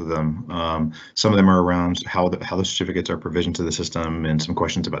address both of them. Some of them are around how the certificates are provisioned to the system, and some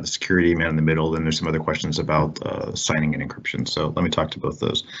questions about the security man in the middle. Then there's some other questions about signing and encryption. So let me talk to both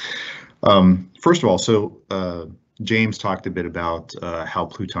those. First of all, so James talked a bit about how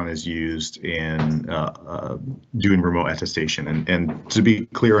Pluton is used in doing remote attestation, and to be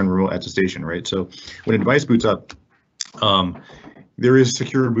clear on remote attestation, right? So when a device boots up, there is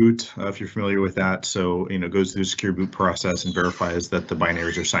secure boot, if you're familiar with that. So, it goes through the secure boot process and verifies that the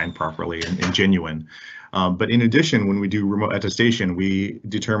binaries are signed properly and genuine. But in addition, when we do remote attestation, we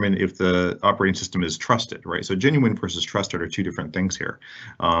determine if the operating system is trusted, right? So genuine versus trusted are two different things here.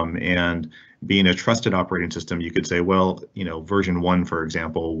 And being a trusted operating system, you could say, well, version 1, for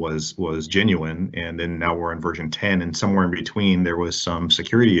example, was genuine, and then now we're on version 10, and somewhere in between there was some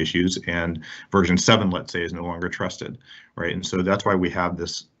security issues, and version 7, let's say, is no longer trusted, right? And so that's why we have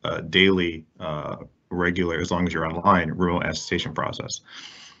this daily regular, as long as you're online, remote attestation process.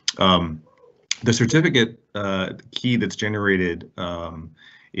 The certificate key that's generated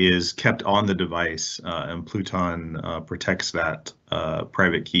is kept on the device, and Pluton protects that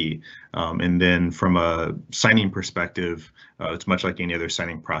private key. And then from a signing perspective, it's much like any other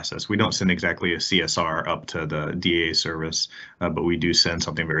signing process. We don't send exactly a CSR up to the DA service, but we do send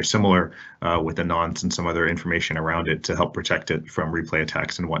something very similar with a nonce and some other information around it to help protect it from replay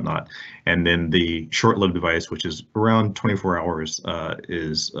attacks and whatnot. And then the short-lived device, which is around 24 hours,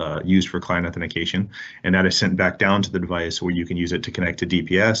 is used for client authentication, and that is sent back down to the device where you can use it to connect to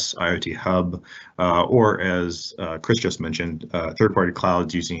DPS, IoT Hub, or as Chris just mentioned, third-party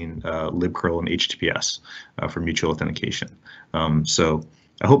clouds using libcurl and HTTPS for mutual authentication. So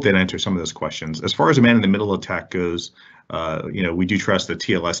I hope that answers some of those questions. As far as a man-in-the-middle attack goes, we do trust the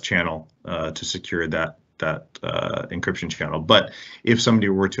TLS channel to secure that encryption channel. But if somebody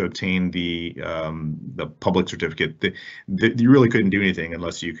were to obtain the public certificate, you really couldn't do anything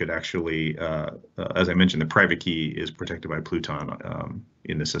unless you could actually, as I mentioned, the private key is protected by Pluton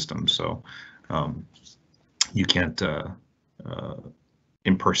in the system. So you can't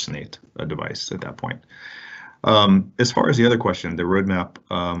impersonate a device at that point. As far as the other question, the roadmap,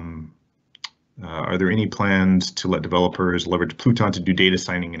 are there any plans to let developers leverage Pluton to do data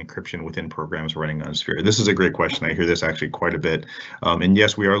signing and encryption within programs running on Sphere? This is a great question. I hear this actually quite a bit. And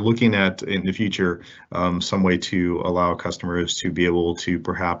yes, we are looking at in the future some way to allow customers to be able to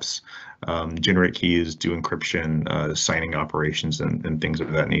perhaps generate keys, do encryption, signing operations, and things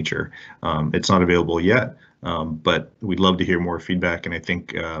of that nature. It's not available yet, but we'd love to hear more feedback. And I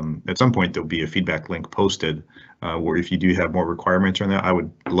think at some point there'll be a feedback link posted where if you do have more requirements on that, I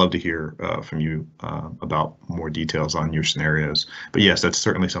would love to hear from you about more details on your scenarios. But yes, that's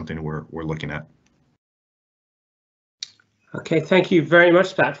certainly something we're looking at. Okay, thank you very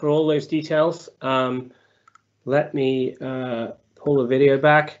much, Pat, for all those details. Let me pull the video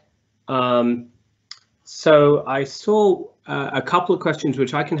back. So I saw a couple of questions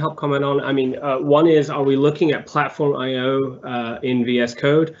which I can help comment on. I mean, one is, are we looking at platform IO in VS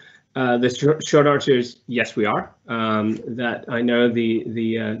Code? The short answer is yes, we are. That I know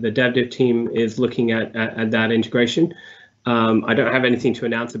the dev team is looking at that integration. I don't have anything to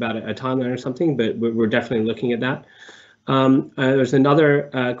announce about a timeline or something, but we're definitely looking at that. There's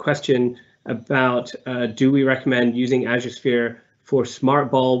another question about do we recommend using Azure Sphere for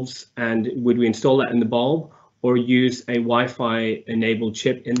smart bulbs, and would we install that in the bulb or use a Wi-Fi enabled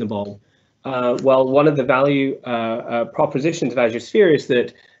chip in the bulb? Well, one of the value propositions of Azure Sphere is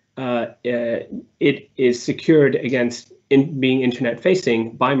that it is secured against being internet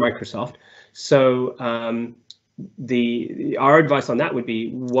facing by Microsoft. So our advice on that would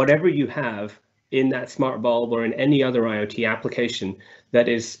be whatever you have in that smart bulb or in any other IoT application that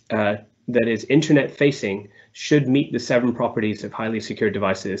is internet facing should meet the 7 properties of highly secure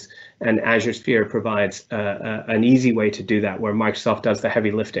devices, and Azure Sphere provides an easy way to do that where Microsoft does the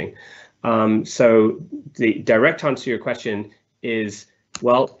heavy lifting. So the direct answer to your question is,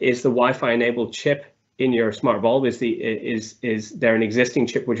 well, is the Wi-Fi enabled chip in your smart bulb, is there an existing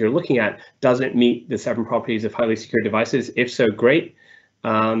chip which you're looking at? Does it meet the 7 properties of highly secure devices? If so, great.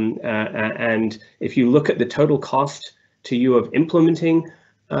 And if you look at the total cost to you of implementing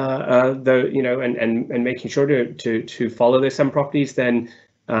and making sure to follow those 7 properties, then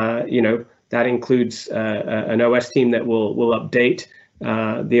that includes an OS team that will update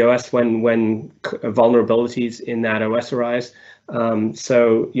the OS when vulnerabilities in that OS arise.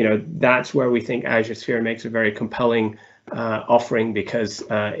 So that's where we think Azure Sphere makes a very compelling offering, because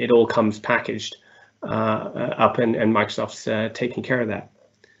it all comes packaged up, and Microsoft's taking care of that.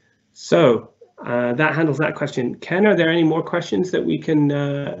 So that handles that question. Ken, are there any more questions that we can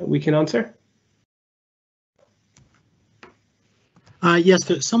answer?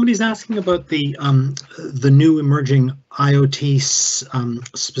 Yes, somebody's asking about the new emerging IoT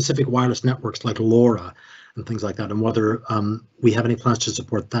specific wireless networks like LoRa and things like that, and whether we have any plans to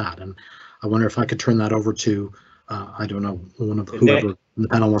support that. And I wonder if I could turn that over to I don't know, whoever in the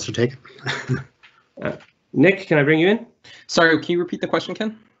panel wants to take it. Nick, can I bring you in? Sorry, can you repeat the question,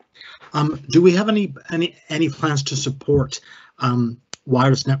 Ken? Do we have any plans to support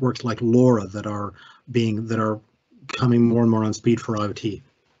wireless networks like LoRa that are coming more and more on speed for IoT?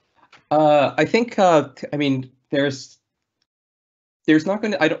 I think I mean there's not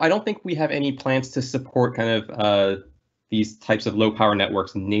going to I don't think we have any plans to support kind of these types of low power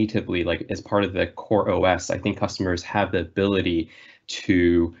networks natively, like as part of the core OS. I think customers have the ability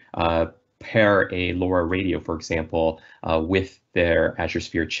to pair a LoRa radio, for example, with their Azure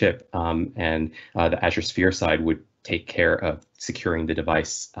Sphere chip, and the Azure Sphere side would take care of securing the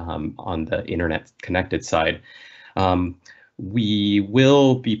device on the internet connected side. We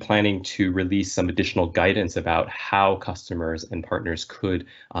will be planning to release some additional guidance about how customers and partners could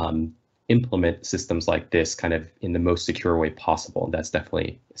implement systems like this kind of in the most secure way possible. And that's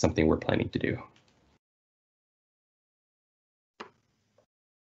definitely something we're planning to do.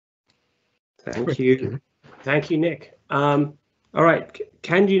 Thank you. Thank you, Nick. All right,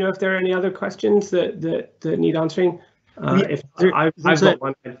 Ken, do you know if there are any other questions that need answering? If I've got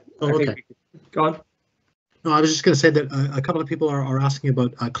one, I think we could go on. No, I was just going to say that a couple of people are asking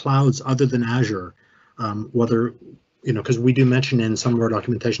about clouds other than Azure, whether, because we do mention in some of our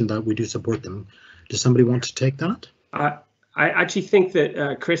documentation that we do support them. Does somebody want to take that? I actually think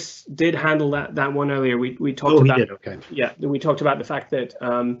that Chris did handle that one earlier. We talked about. He did. Okay. Yeah, we talked about the fact that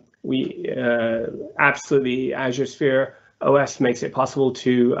we absolutely Azure Sphere OS makes it possible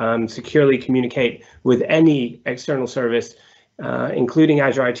to securely communicate with any external service, including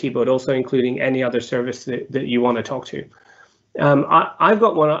Azure IT, but also including any other service that you want to talk to. I've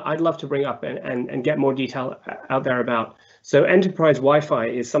got one I'd love to bring up and get more detail out there about. So enterprise Wi-Fi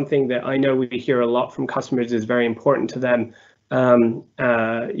is something that I know we hear a lot from customers is very important to them. When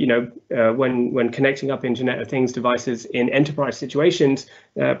connecting up Internet of Things devices in enterprise situations,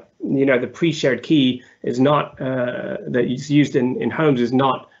 the pre-shared key is not that is used in homes is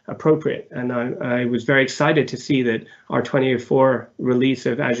not appropriate. And I was very excited to see that our 2004 release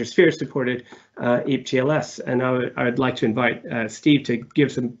of Azure Sphere supported EAP-TLS, and I would like to invite Steve to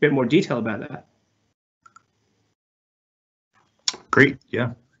give some bit more detail about that. Great,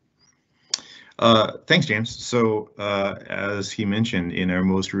 yeah. Thanks, James. So as he mentioned, in our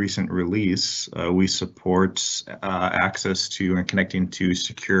most recent release, we support access to and connecting to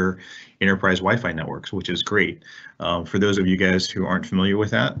secure enterprise Wi-Fi networks, which is great. For those of you guys who aren't familiar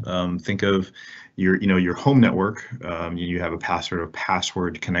with that, think of your home network. You have a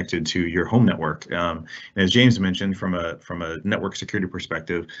password connected to your home network. And as James mentioned, from a network security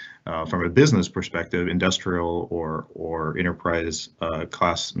perspective, from a business perspective, industrial or enterprise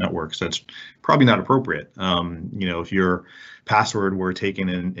class networks, that's probably not appropriate. If your password were taken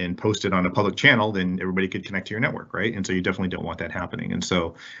and posted on a public channel, then everybody could connect to your network, right? And so you definitely don't want that happening. And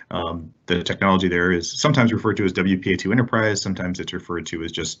so the technology there is sometimes referred to as WPA2 Enterprise, sometimes it's referred to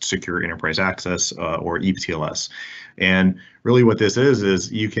as just Secure Enterprise Access or EAP-TLS. And really what this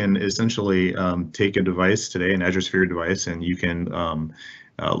is you can essentially take a device today, an Azure Sphere device, and you can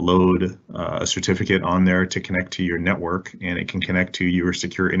load a certificate on there to connect to your network, and it can connect to your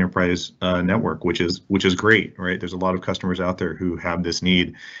secure enterprise network, which is great, right? There's a lot of customers out there who have this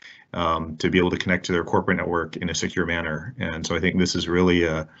need to be able to connect to their corporate network in a secure manner, and so I think this is really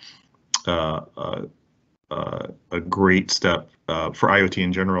a great step for IoT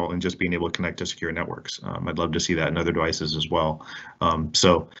in general, and just being able to connect to secure networks. I'd love to see that in other devices as well.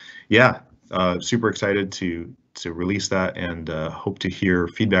 So yeah, super excited to release that, and hope to hear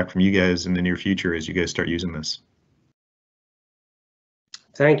feedback from you guys in the near future as you guys start using this.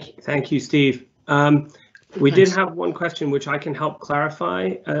 Thank you, Steve. We did have one question which I can help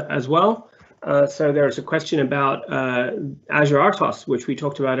clarify as well. So there's a question about Azure RTOS, which we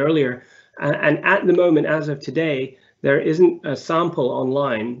talked about earlier. And at the moment, as of today, there isn't a sample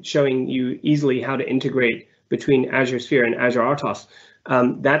online showing you easily how to integrate between Azure Sphere and Azure RTOS.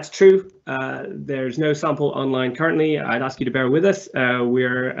 That's true. There's no sample online currently. I'd ask you to bear with us.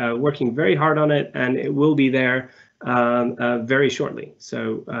 We're working very hard on it, and it will be there very shortly.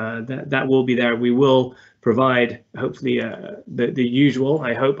 So that will be there. We will provide, hopefully, the usual,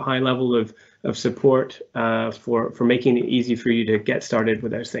 I hope, high level of support for making it easy for you to get started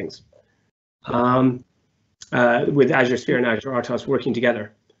with those things. With Azure Sphere and Azure RTOS working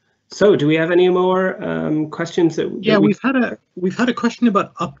together. So, do we have any more questions? We've had a question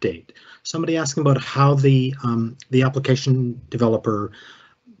about update. Somebody asking about how the application developer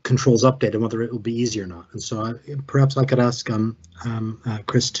controls update and whether it will be easy or not. And so perhaps I could ask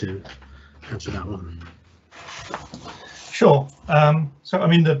Chris to answer that one. Sure. So I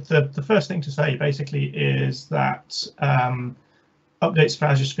mean, the first thing to say basically is that updates for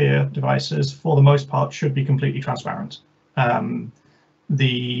Azure Sphere devices, for the most part, should be completely transparent.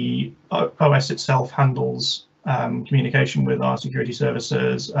 The OS itself handles communication with our security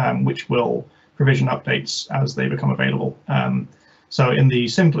services, which will provision updates as they become available. So in the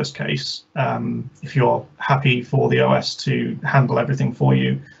simplest case, if you're happy for the OS to handle everything for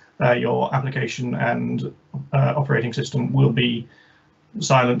you, your application and operating system will be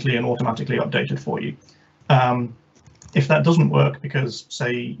silently and automatically updated for you. If that doesn't work because,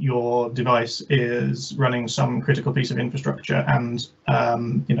 say, your device is running some critical piece of infrastructure and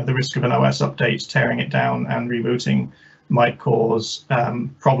the risk of an OS update tearing it down and rebooting might cause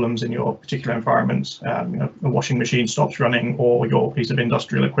problems in your particular environment, a washing machine stops running or your piece of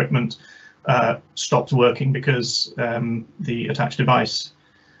industrial equipment stops working because the attached device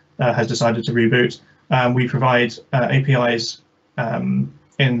has decided to reboot. We provide APIs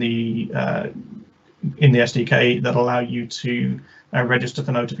in the SDK that allow you to register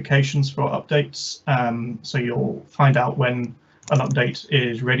for notifications for updates. So you'll find out when an update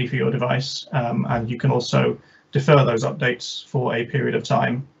is ready for your device, and you can also defer those updates for a period of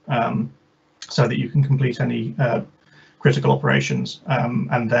time so that you can complete any critical operations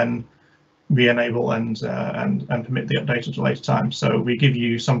and then re-enable and permit the update at a later time. So we give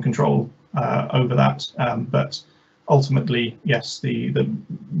you some control over that, but ultimately, yes, the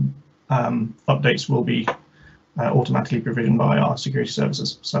updates will be automatically provisioned by our security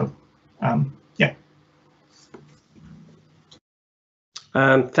services. So, yeah.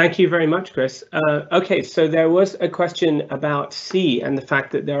 Thank you very much, Chris. Okay, so there was a question about C and the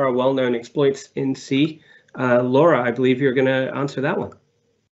fact that there are well-known exploits in C. Laura, I believe you're going to answer that one.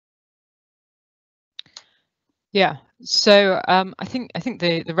 Yeah, so I think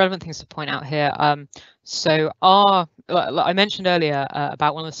the relevant things to point out here. So I mentioned earlier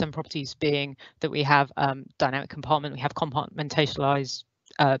about one of the 7 properties being that we have dynamic compartment, we have compartmentalized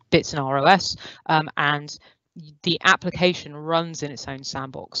bits in our OS, and the application runs in its own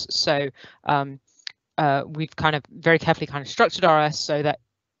sandbox. So we've kind of very carefully kind of structured our OS so that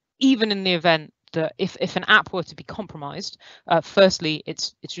even in the event that if an app were to be compromised, firstly,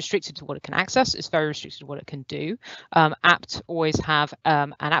 it's restricted to what it can access. It's very restricted to what it can do. Apps always have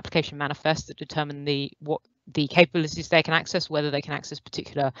an application manifest that determine what the capabilities they can access, whether they can access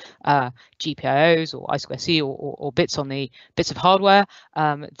particular GPIOs or I2C or bits on the bits of hardware.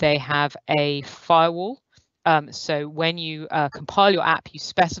 They have a firewall. So when you compile your app, you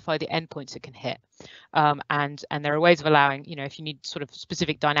specify the endpoints it can hit. And there are ways of allowing, if you need sort of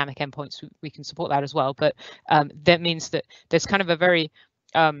specific dynamic endpoints, we can support that as well. But that means that there's kind of a very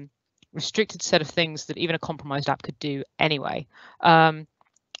restricted set of things that even a compromised app could do anyway.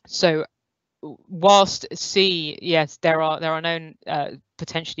 So whilst C, yes, there are known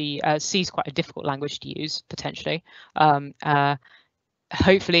potentially C is quite a difficult language to use potentially.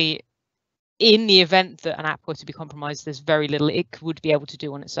 Hopefully, in the event that an app were to be compromised, there's very little it would be able to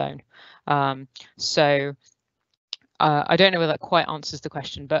do on its own. So I don't know whether that quite answers the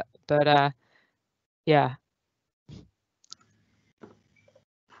question, but yeah.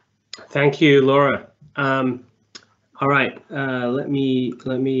 Thank you, Laura. All right, let me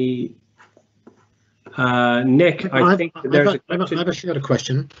Nick, I think there's a question. I've actually got a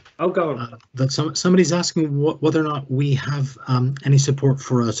question. Oh, go on. That somebody's asking whether or not we have any support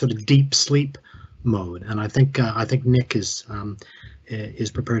for a sort of deep sleep mode, and I think Nick is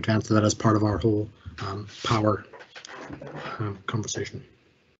prepared to answer that as part of our whole power conversation.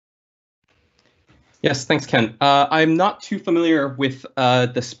 Yes, thanks, Ken. I'm not too familiar with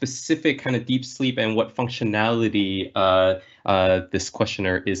the specific kind of deep sleep and what functionality this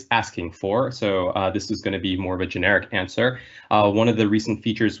questioner is asking for. So this is going to be more of a generic answer. One of the recent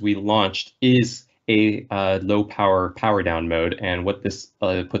features we launched is a low power down mode, and what this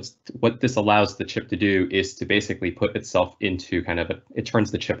allows the chip to do is to basically put itself into kind of it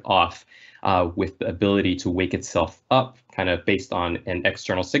turns the chip off with the ability to wake itself up kind of based on an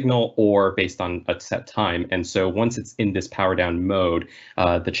external signal or based on a set time. And so once it's in this power down mode,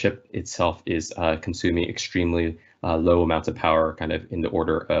 the chip itself is consuming extremely low amounts of power, kind of in the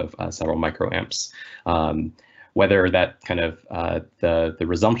order of several microamps. Whether that kind of the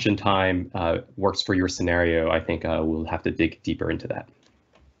resumption time works for your scenario, I think we'll have to dig deeper into that.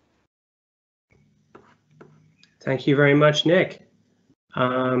 Thank you very much, Nick.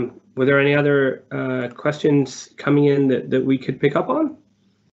 Were there any other questions coming in that we could pick up on?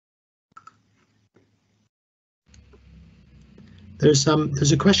 There's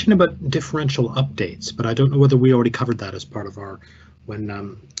a question about differential updates, but I don't know whether we already covered that as part of our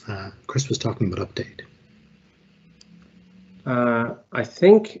when Chris was talking about update. I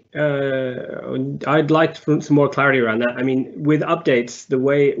think I'd like some more clarity around that. I mean, with updates, the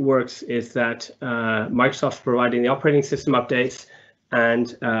way it works is that Microsoft's providing the operating system updates,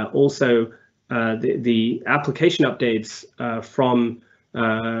 and also the application updates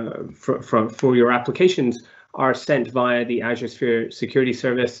for your applications are sent via the Azure Sphere Security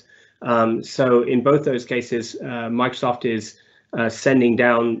Service. So in both those cases, Microsoft is sending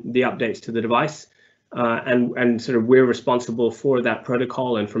down the updates to the device. and sort of we're responsible for that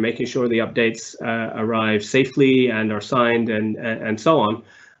protocol and for making sure the updates arrive safely and are signed and so on.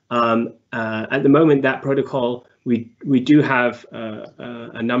 At the moment, that protocol, we do have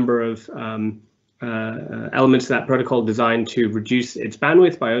a number of elements of that protocol designed to reduce its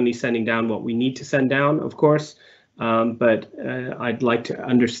bandwidth by only sending down what we need to send down, of course. But I'd like to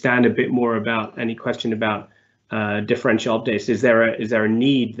understand a bit more about any question about differential updates. Is there a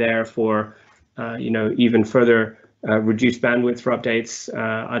need there for even further reduced bandwidth for updates?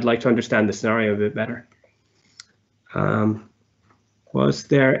 I'd like to understand the scenario a bit better. Was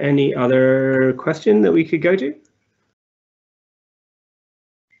there any other question that we could go to?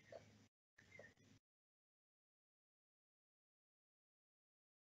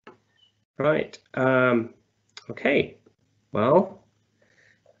 Right. Okay. Well,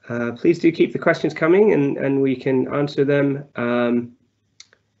 please do keep the questions coming, and we can answer them.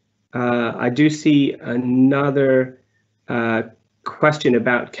 I do see another question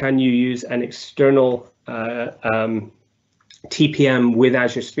about, can you use an external TPM with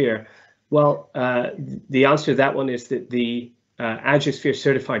Azure Sphere? Well, the answer to that one is that the Azure Sphere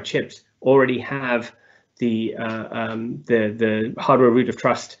certified chips already have the hardware root of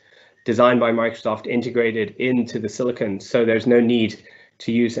trust designed by Microsoft integrated into the silicon, so there's no need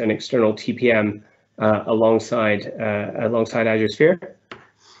to use an external TPM alongside Azure Sphere.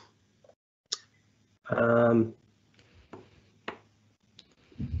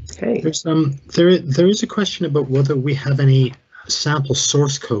 Okay. There is a question about whether we have any sample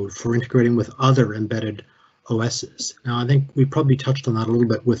source code for integrating with other embedded OSs. Now, I think we probably touched on that a little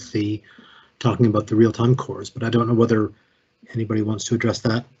bit with talking about the real-time cores, but I don't know whether anybody wants to address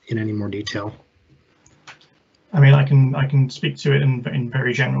that in any more detail. I mean, I can speak to it in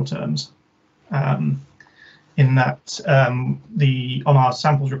very general terms. In that on our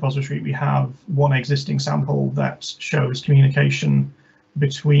samples repository, we have one existing sample that shows communication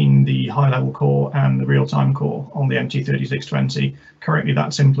between the high-level core and the real-time core on the MT3620. Currently,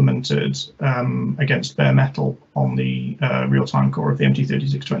 that's implemented against bare metal on the real-time core of the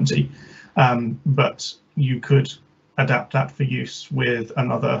MT3620, but you could adapt that for use with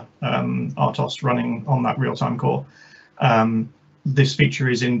another RTOS running on that real-time core. This feature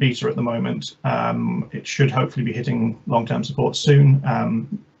is in beta at the moment. It should hopefully be hitting long-term support soon,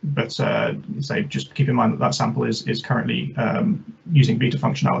 but just keep in mind that that sample is currently using beta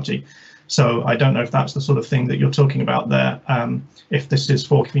functionality. So I don't know if that's the sort of thing that you're talking about there. If this is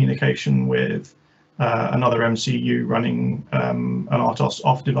for communication with another MCU running an RTOS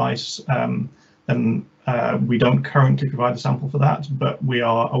off device, then we don't currently provide a sample for that, but we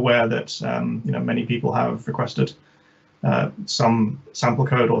are aware that many people have requested some sample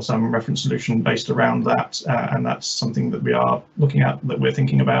code or some reference solution based around that, and that's something that we are looking at, that we're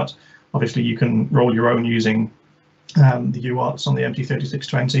thinking about. Obviously, you can roll your own using the UARTs on the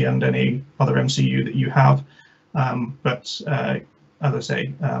MT3620 and any other MCU that you have, but as I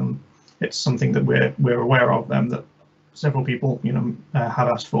say, it's something that we're aware of, that several people have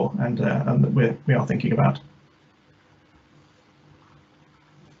asked for, and that we are thinking about.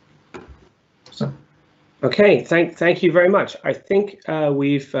 So. Okay, thank you very much. I think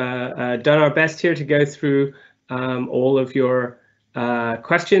we've done our best here to go through all of your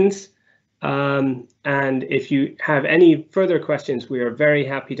questions. And if you have any further questions, we are very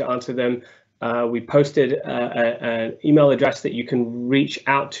happy to answer them. We posted an email address that you can reach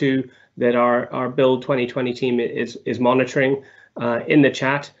out to, that our Build 2020 team is monitoring in the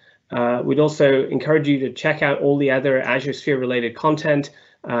chat. We'd also encourage you to check out all the other Azure Sphere related content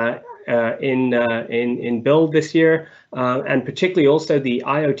in Build this year, and particularly also the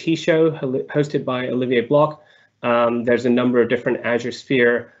IoT show hosted by Olivier Bloch. There's a number of different Azure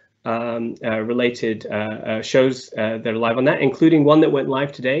Sphere related shows that are live on that, including one that went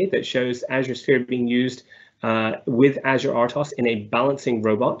live today that shows Azure Sphere being used with Azure RTOS in a balancing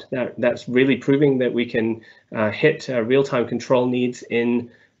robot. That's really proving that we can hit real-time control needs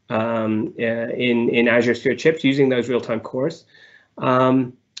in Azure Sphere chips using those real-time cores.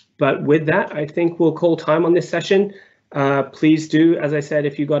 But with that, I think we'll call time on this session. Please do, as I said,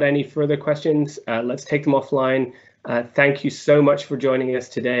 if you've got any further questions, let's take them offline. Thank you so much for joining us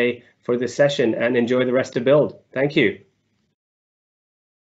today for this session, and enjoy the rest of Build. Thank you.